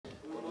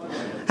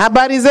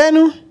Habari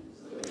zenu?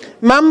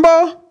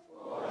 Mambo?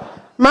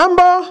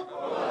 Mambo?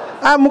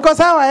 Mko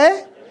sawa,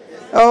 eh?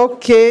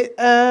 Okay.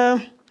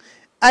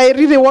 I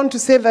really want to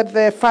say that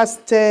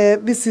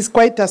this is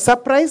quite a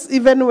surprise.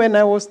 Even when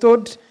I was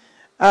told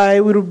I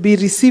will be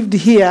received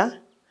here,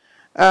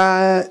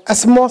 a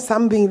small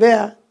something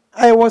there,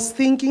 I was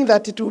thinking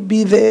that it would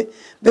be the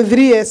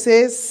 3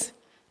 essays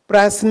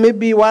plus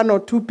maybe 1 or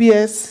 2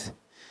 PS.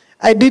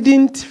 I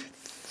didn't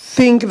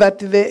think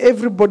that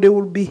everybody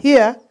will be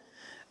here,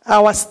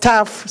 our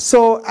staff.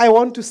 So I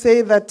want to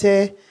say that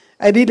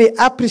I really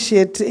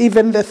appreciate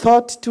even the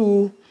thought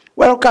to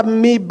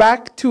welcome me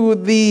back to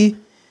the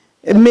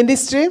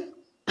ministry.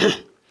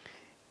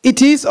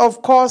 It is,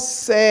 of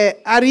course, a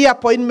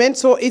reappointment,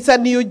 so it's a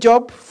new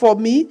job for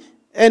me,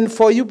 and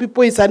for you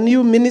people, it's a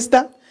new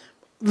minister,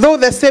 though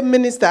the same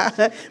minister,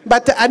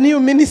 but a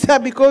new minister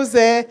because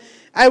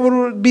I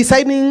will be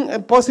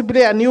signing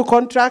possibly a new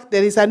contract.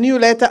 There is a new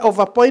letter of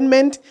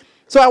appointment,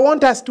 so I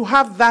want us to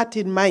have that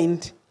in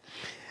mind.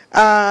 May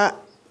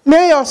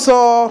I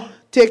also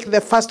take the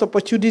first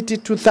opportunity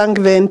to thank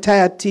the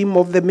entire team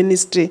of the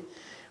ministry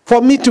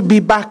for me to be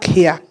back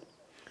here.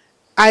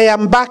 I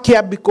am back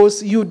here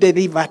because you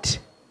delivered.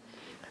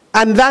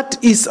 And that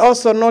is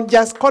also not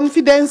just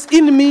confidence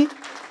in me,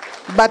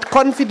 but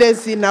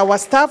confidence in our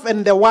staff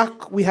and the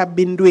work we have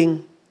been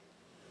doing.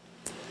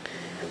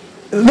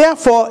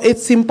 Therefore,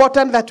 it's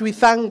important that we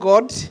thank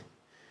God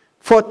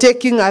for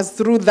taking us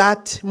through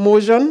that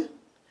motion.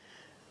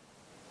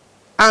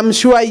 I'm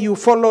sure you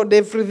followed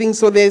everything,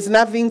 so there's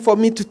nothing for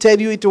me to tell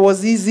you it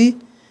was easy.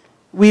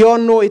 We all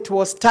know it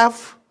was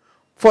tough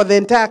for the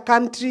entire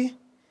country,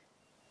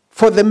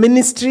 for the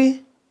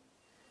ministry,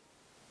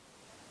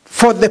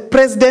 for the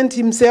president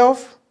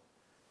himself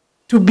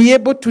to be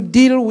able to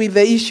deal with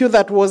the issue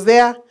that was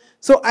there.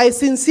 So I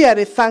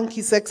sincerely thank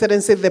His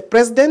Excellency the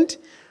President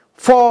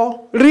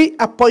for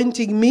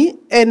reappointing me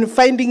and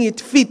finding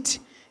it fit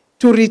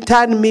to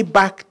return me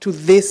back to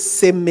this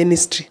same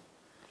ministry.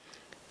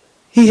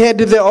 He had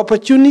the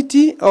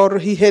opportunity, or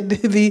he had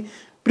the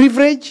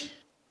privilege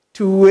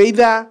to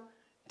either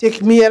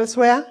take me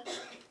elsewhere.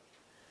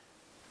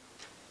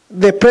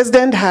 The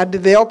president had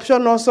the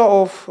option also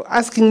of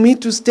asking me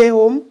to stay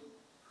home.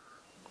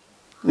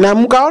 Na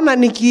mkaona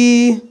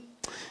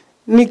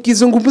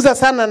nikizungumza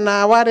sana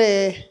na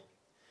wale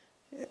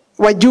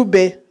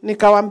wajube,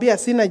 nikawambia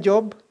sina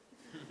job,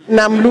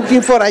 na I'm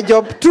looking for a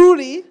job.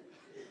 Truly,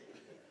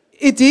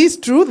 it is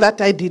true that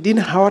I didn't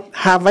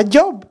have a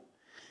job.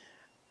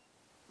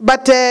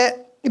 But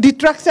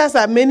detractors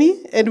are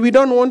many, and we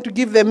don't want to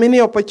give them any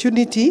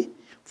opportunity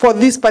for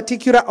this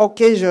particular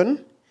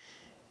occasion.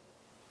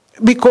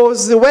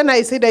 Because when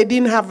I said I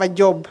didn't have a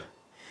job,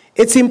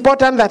 it's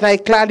important that I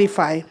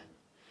clarify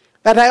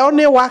that I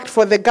only worked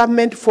for the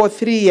government for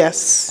 3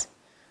 years.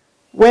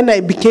 When I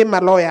became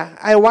a lawyer,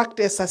 I worked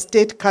as a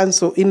state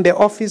counsel in the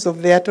office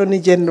of the Attorney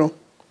General.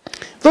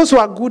 Those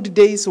were good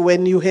days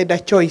when you had a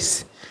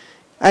choice.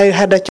 I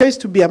had a choice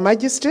to be a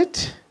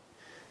magistrate,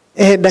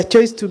 I had a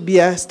choice to be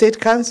a state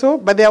counsel,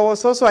 but there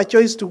was also a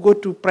choice to go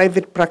to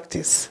private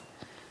practice.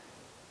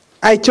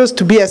 I chose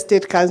to be a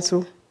state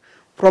counsel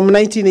from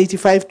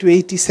 1985 to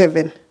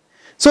 87.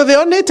 So the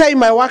only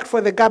time I worked for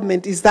the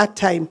government is that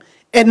time.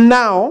 And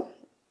now,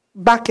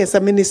 back as a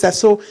minister.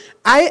 So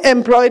I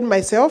employed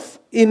myself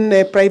in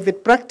a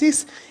private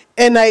practice,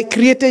 and I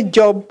created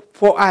job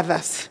for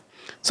others.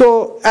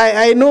 So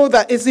I know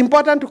that it's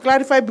important to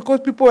clarify because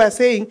people are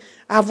saying,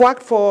 I've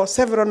worked for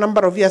several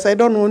number of years. I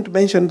don't want to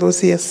mention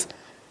those years.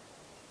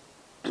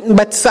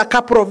 But it's a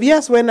couple of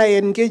years when I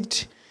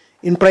engaged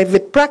in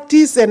private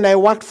practice, and I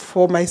worked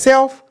for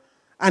myself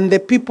and the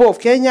people of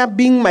Kenya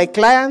being my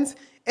clients,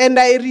 and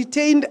I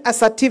retained a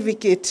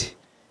certificate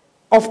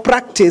of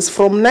practice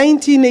from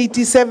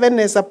 1987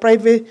 as a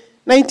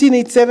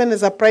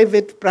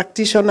private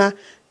practitioner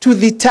to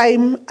the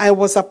time I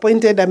was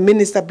appointed a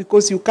minister,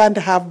 because you can't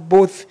have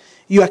both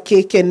your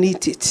cake and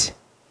eat it.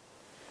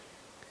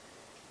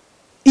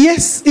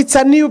 Yes, it's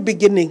a new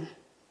beginning,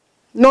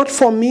 not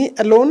for me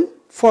alone,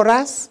 for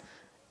us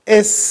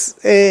as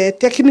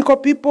technical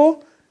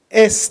people,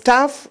 as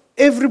staff,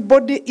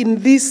 everybody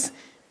in this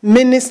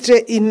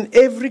ministry, in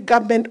every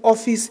government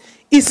office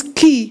is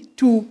key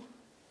to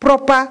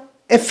proper,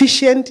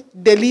 efficient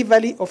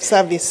delivery of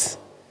service.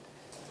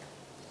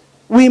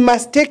 We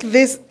must take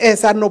this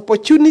as an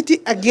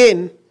opportunity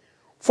again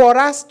for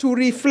us to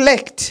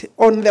reflect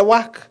on the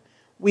work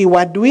we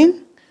were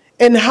doing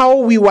and how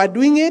we were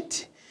doing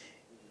it.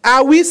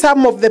 Are we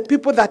some of the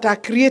people that are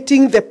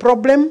creating the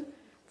problem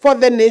for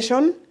the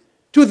nation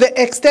to the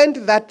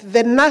extent that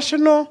the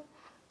national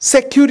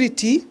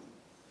security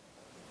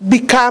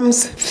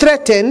becomes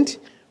threatened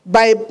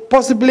by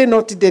possibly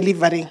not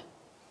delivering?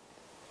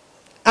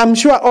 I'm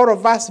sure all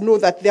of us know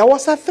that there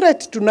was a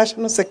threat to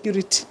national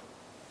security.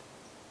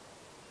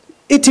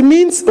 It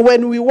means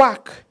when we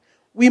work,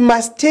 we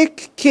must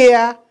take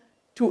care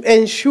to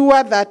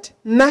ensure that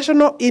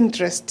national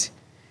interest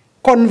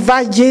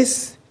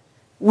converges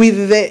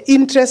with the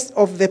interest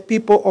of the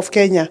people of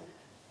Kenya,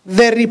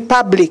 the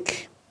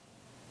Republic.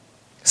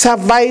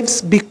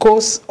 survives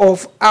because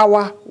of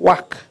our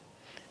work.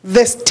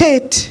 The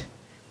state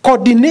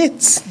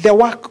coordinates the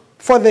work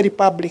for the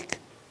Republic.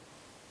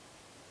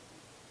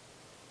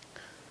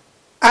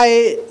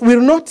 I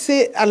will not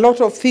say a lot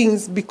of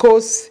things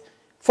because,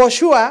 for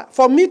sure,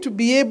 for me to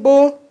be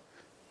able,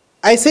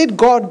 I said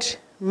God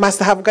must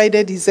have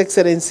guided His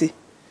Excellency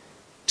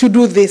to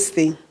do this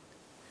thing.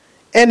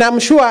 And I'm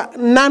sure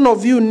none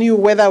of you knew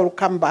whether I will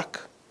come back.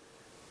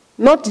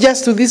 Not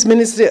just to this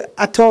ministry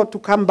at all to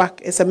come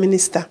back as a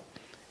minister.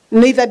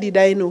 Neither did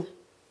I know.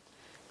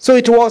 So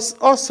it was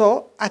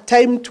also a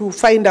time to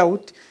find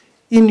out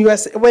in your,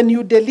 when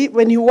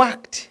you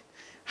worked,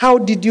 how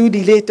did you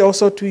relate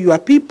also to your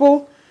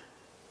people?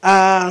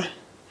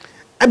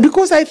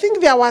 Because I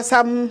think there were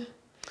some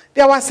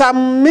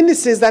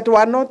ministers that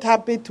were not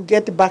happy to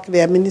get back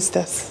their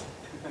ministers.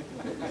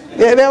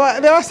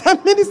 There were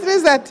some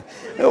ministers that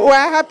were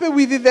happy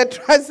with the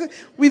trust,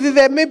 with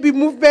the maybe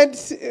movement.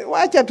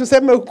 Wacha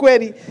tuseme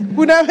ukweli.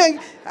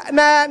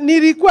 Na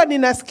nilikuwa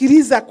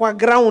ninasikiliza kwa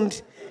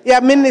ground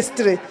ya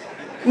ministry.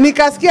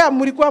 Nikasikia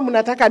mlikuwa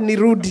mnataka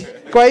nirudi.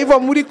 Kwa hivyo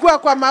mlikuwa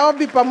kwa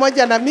maombi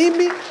pamoja na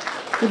mimi.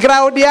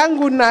 Ground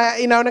yangu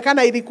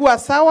inaonekana ilikuwa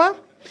sawa.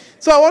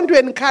 So I want to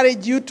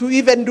encourage you to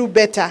even do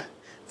better.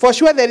 For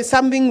sure there is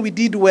something we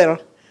did well.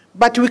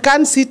 But we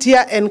can't sit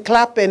here and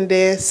clap and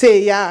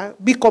say, yeah,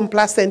 be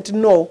complacent.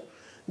 No.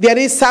 There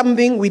is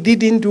something we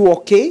didn't do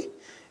okay.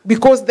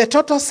 Because the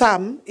total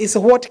sum is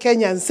what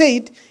Kenyans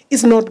said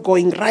is not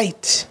going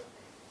right.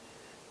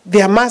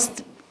 There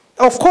must,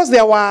 of course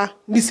there were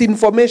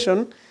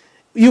misinformation.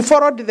 You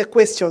followed the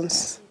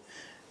questions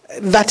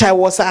that I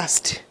was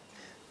asked.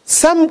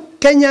 Some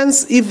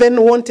Kenyans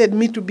even wanted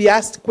me to be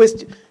asked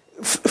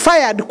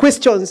fired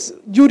questions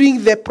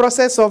during the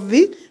process of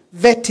the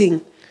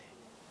vetting.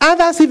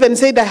 Others even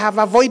said I have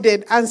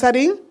avoided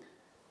answering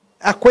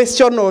a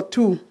question or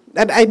two.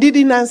 That I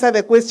didn't answer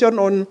the question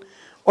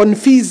on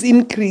fees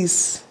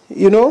increase.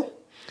 You know,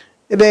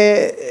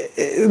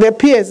 the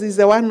PS is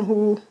the one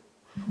who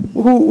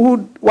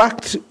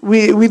worked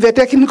with the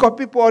technical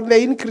people on the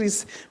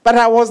increase, but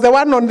I was the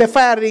one on the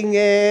firing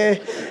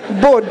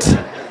board.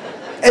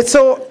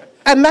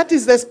 And that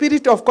is the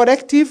spirit of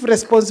collective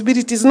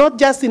responsibilities, not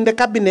just in the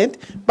cabinet,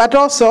 but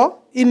also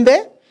in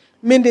the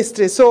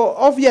ministry. So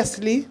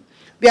obviously,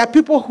 there are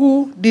people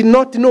who did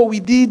not know we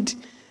did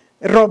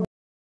robust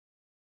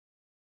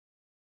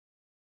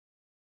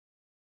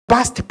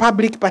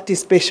public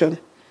participation.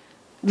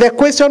 The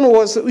question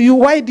was,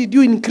 why did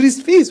you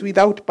increase fees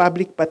without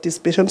public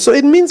participation? So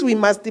it means we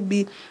must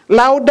be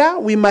louder,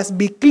 we must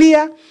be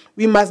clear,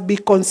 we must be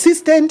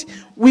consistent,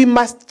 we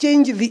must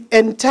change the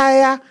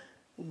entire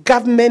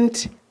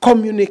government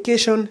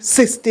communication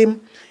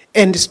system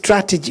and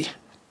strategy.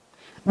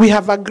 We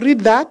have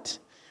agreed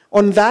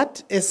on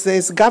that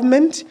as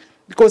government,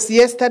 because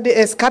yesterday,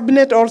 as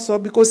cabinet also,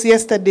 because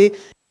yesterday,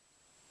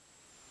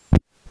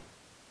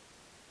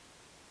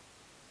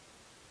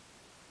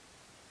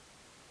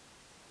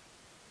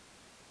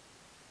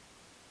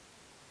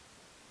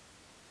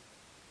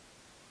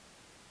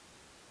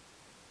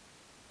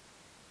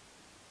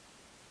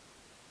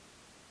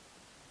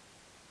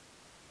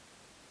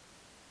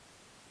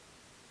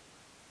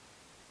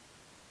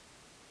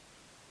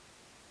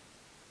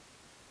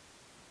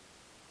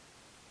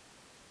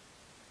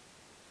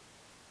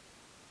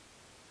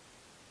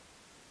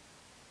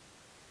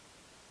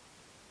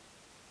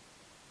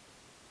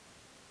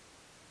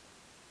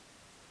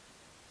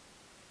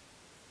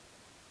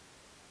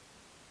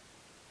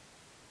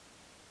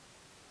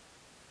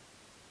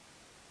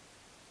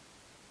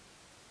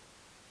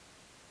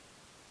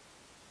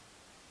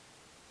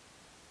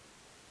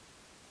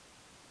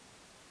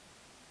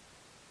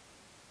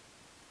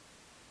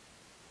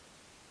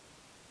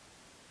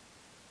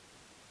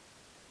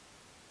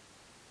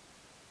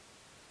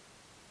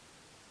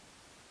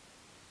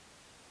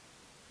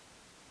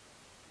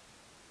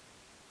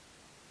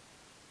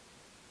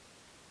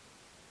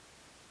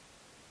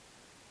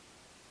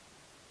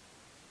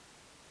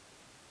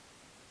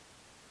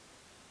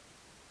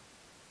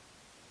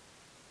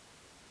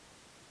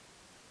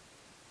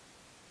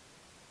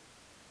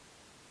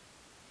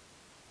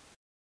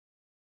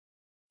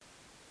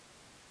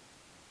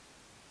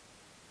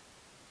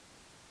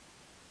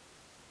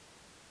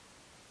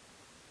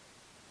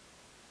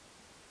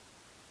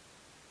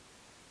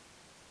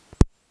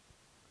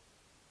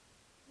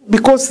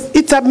 because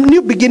it's a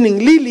new beginning.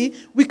 Really,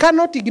 we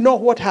cannot ignore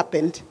what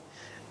happened.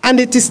 And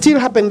it is still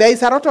happening. There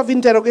is a lot of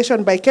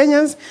interrogation by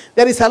Kenyans.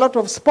 There is a lot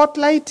of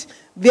spotlight.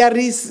 There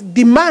is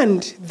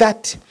demand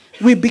that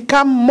we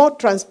become more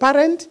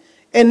transparent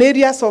and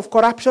areas of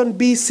corruption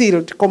be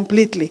sealed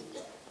completely.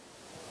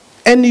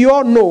 And you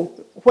all know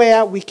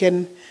where we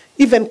can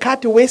even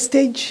cut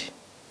wastage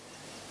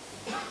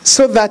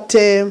so that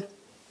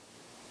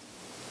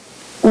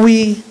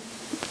we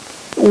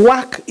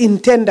work in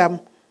tandem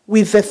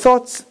with the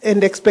thoughts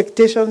and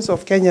expectations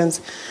of Kenyans.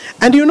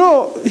 And you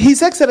know,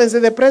 His Excellency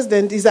the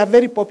President is a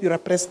very popular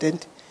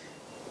president.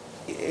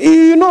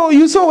 You know,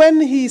 you saw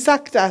when he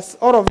sacked us,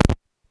 all of